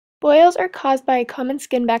Boils are caused by a common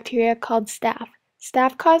skin bacteria called staph.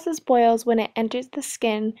 Staph causes boils when it enters the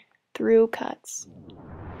skin through cuts.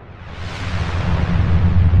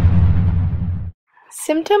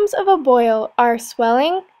 Symptoms of a boil are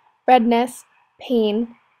swelling, redness,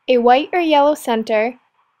 pain, a white or yellow center,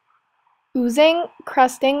 oozing,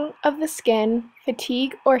 crusting of the skin,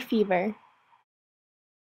 fatigue, or fever.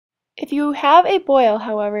 If you have a boil,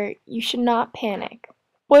 however, you should not panic.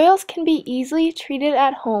 Boils can be easily treated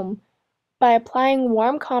at home by applying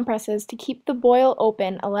warm compresses to keep the boil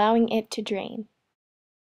open, allowing it to drain.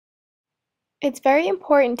 It's very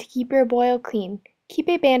important to keep your boil clean. Keep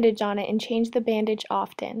a bandage on it and change the bandage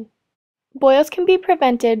often. Boils can be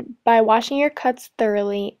prevented by washing your cuts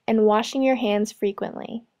thoroughly and washing your hands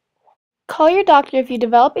frequently. Call your doctor if you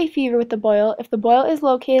develop a fever with the boil, if the boil is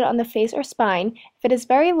located on the face or spine, if it is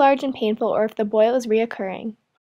very large and painful, or if the boil is reoccurring.